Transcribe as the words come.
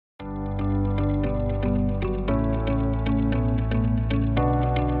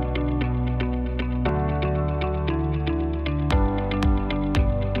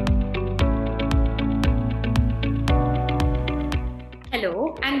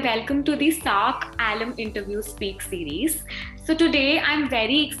and welcome to the SARC Alum Interview Speak series. So today I'm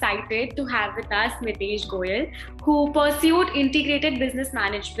very excited to have with us Mitesh Goyal, who pursued integrated business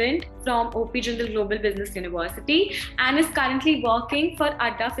management from OP Jindal Global Business University and is currently working for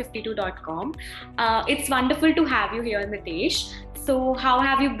ADDA52.com. It's wonderful to have you here, Mitesh. So how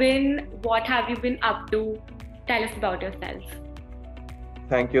have you been? What have you been up to? Tell us about yourself.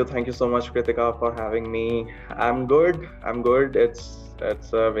 Thank you so much, Kritika, for having me. I'm good.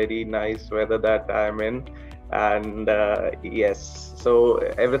 It's a very nice weather that I'm in, and yes, so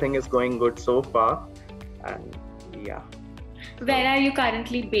everything is going good so far, and yeah. Where are you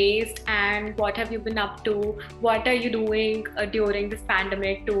currently based and what have you been up to? What are you doing during this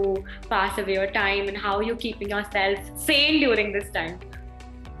pandemic to pass away your time, and how are you keeping yourself sane during this time?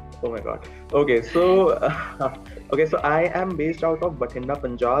 Oh my God. Okay, so I am based out of Bathinda,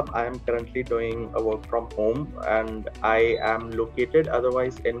 Punjab. I am currently doing a work from home, and I am located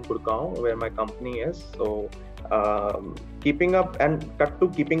otherwise in Gurgaon, where my company is. So keeping up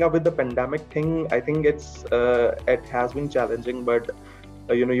with the pandemic thing, I think it has been challenging, but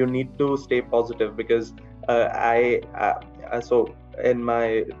you need to stay positive because so in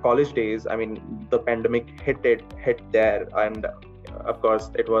my college days, I mean, the pandemic hit there, and of course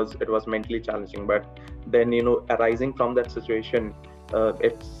it was mentally challenging, but then arising from that situation,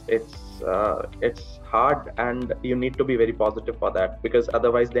 it's hard, and you need to be very positive for that, because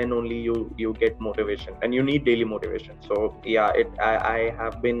otherwise then only you get motivation, and you need daily motivation. So yeah, I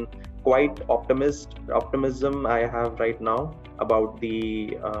have been quite optimism I have right now about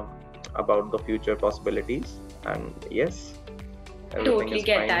the future possibilities, and yes, Totally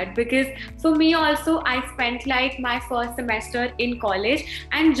get that, because for me also, I spent like my first semester in college,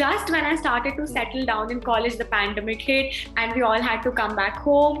 and just when I started to settle down in college, the pandemic hit and we all had to come back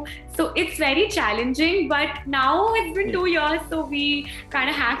home. So it's very challenging, but now it's been 2 years, so we kind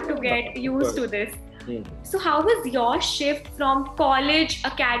of have to get used to this. So how was your shift from college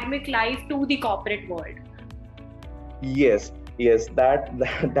academic life to the corporate world? Yes,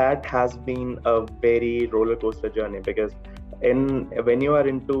 that has been a very roller coaster journey, because when you are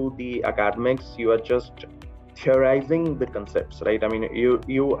into the academics, you are just theorizing the concepts, right? I mean,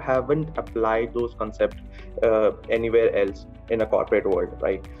 you haven't applied those concepts anywhere else in a corporate world,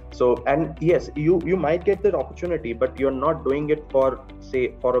 right? So, and yes, you might get the opportunity, but you're not doing it for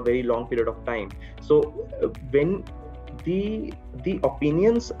a very long period of time. So when the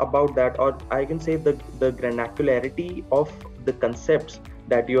opinions about that, or I can say the granularity of the concepts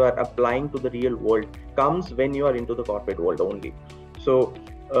that you are applying to the real world, comes when you are into the corporate world only. So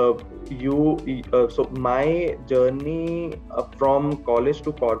so my journey from college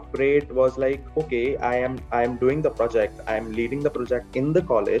to corporate was like, okay, I am doing the project, I am leading the project in the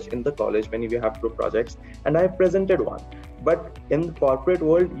college when you have 2 projects, and I have presented one. But in the corporate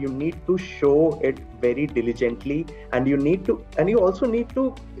world, you need to show it very diligently, and you also need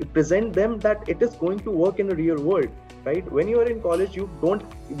to present them that it is going to work in the real world, right? When you are in college, you don't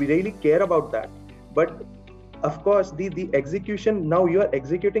really care about that, but of course the execution, now you are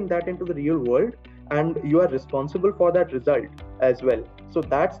executing that into the real world, and you are responsible for that result as well. So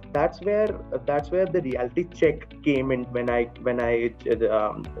that's where the reality check came in when I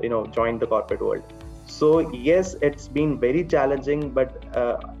joined the corporate world. So yes, it's been very challenging, but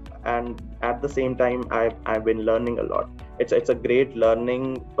and at the same time, I've been learning a lot. It's a great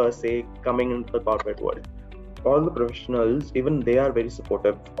learning per se coming into the corporate world. All the professionals, even they are very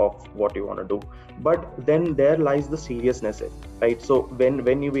supportive of what you want to do, but then there lies the seriousness, right? So when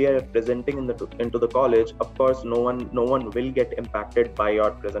we are presenting into the college, of course no one will get impacted by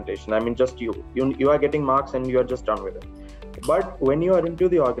your presentation. I mean, just you are getting marks and you are just done with it. But when you are into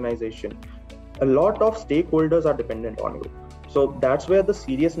the organization, a lot of stakeholders are dependent on you. So that's where the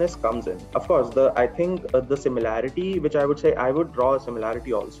seriousness comes in. Of course, I think the similarity, which I would draw a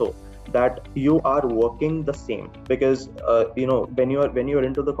similarity also, that you are working the same, because when you're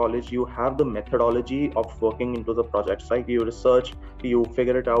into the college, you have the methodology of working into the projects, right? You research, you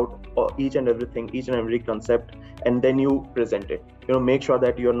figure it out, each and every concept, and then you present it. Make sure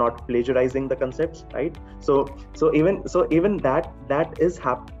that you're not plagiarizing the concepts, right? So even that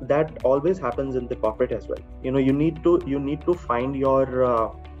always happens in the corporate as well. You need to find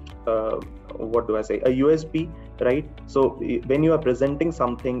your what do I say, a USP, right? So when you are presenting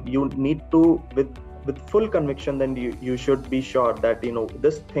something, you need to, with full conviction, then you should be sure that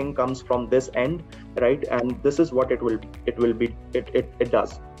this thing comes from this end, right? And this is what it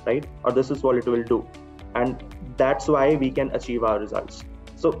does, right? Or this is what it will do, and that's why we can achieve our results.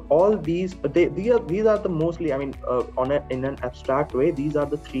 So all these are the mostly, I mean, in an abstract way, these are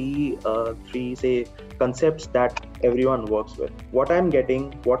the three say concepts that everyone works with. What I'm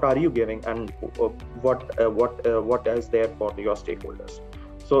getting, what are you giving, and what is there for your stakeholders.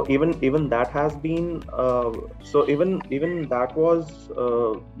 So even that has been so even that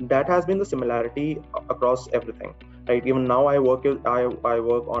has been the similarity across everything, right? Even now I work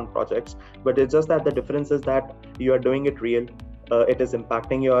on projects, but it's just that the difference is that you are doing it real. It is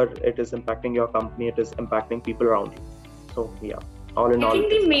impacting your company, it is impacting people around you. So yeah, all in I all, think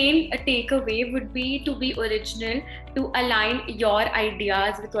the main takeaway would be to be original, to align your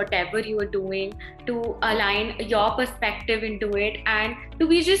ideas with whatever you are doing, to align your perspective into it, and to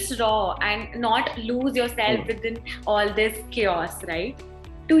be just raw and not lose yourself within all this chaos, right?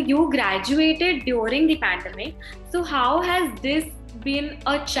 To you graduated during the pandemic. So how has this been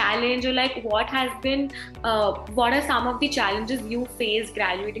a challenge, or like what are some of the challenges you faced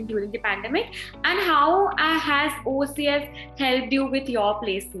graduating during the pandemic, and how has OCS helped you with your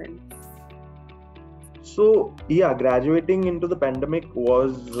placements? So yeah, graduating into the pandemic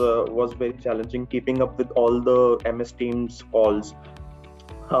was very challenging. Keeping up with all the MS Teams calls,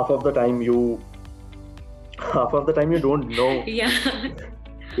 half of the time you don't know. Yeah.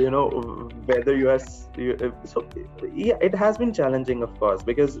 Whether so yeah, it has been challenging, of course,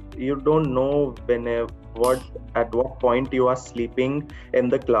 because you don't know at what point you are sleeping in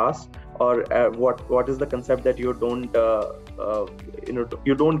the class, or what is the concept that you don't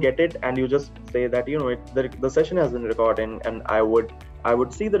you don't get it, and you just say that the session has been recording, and I would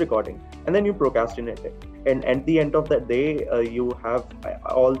see the recording, and then you procrastinate it, and at the end of the day you have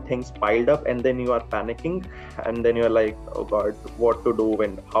all things piled up, and then you are panicking, and then you're like, oh god, what to do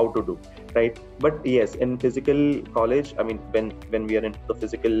and how to do, right? But yes, in physical college, I mean, when we are in the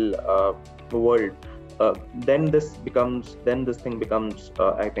physical world, then this thing becomes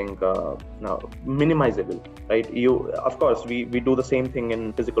I think now minimizable, right? Of course, we do the same thing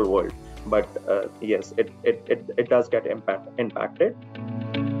in physical world, but yes, it does get impacted.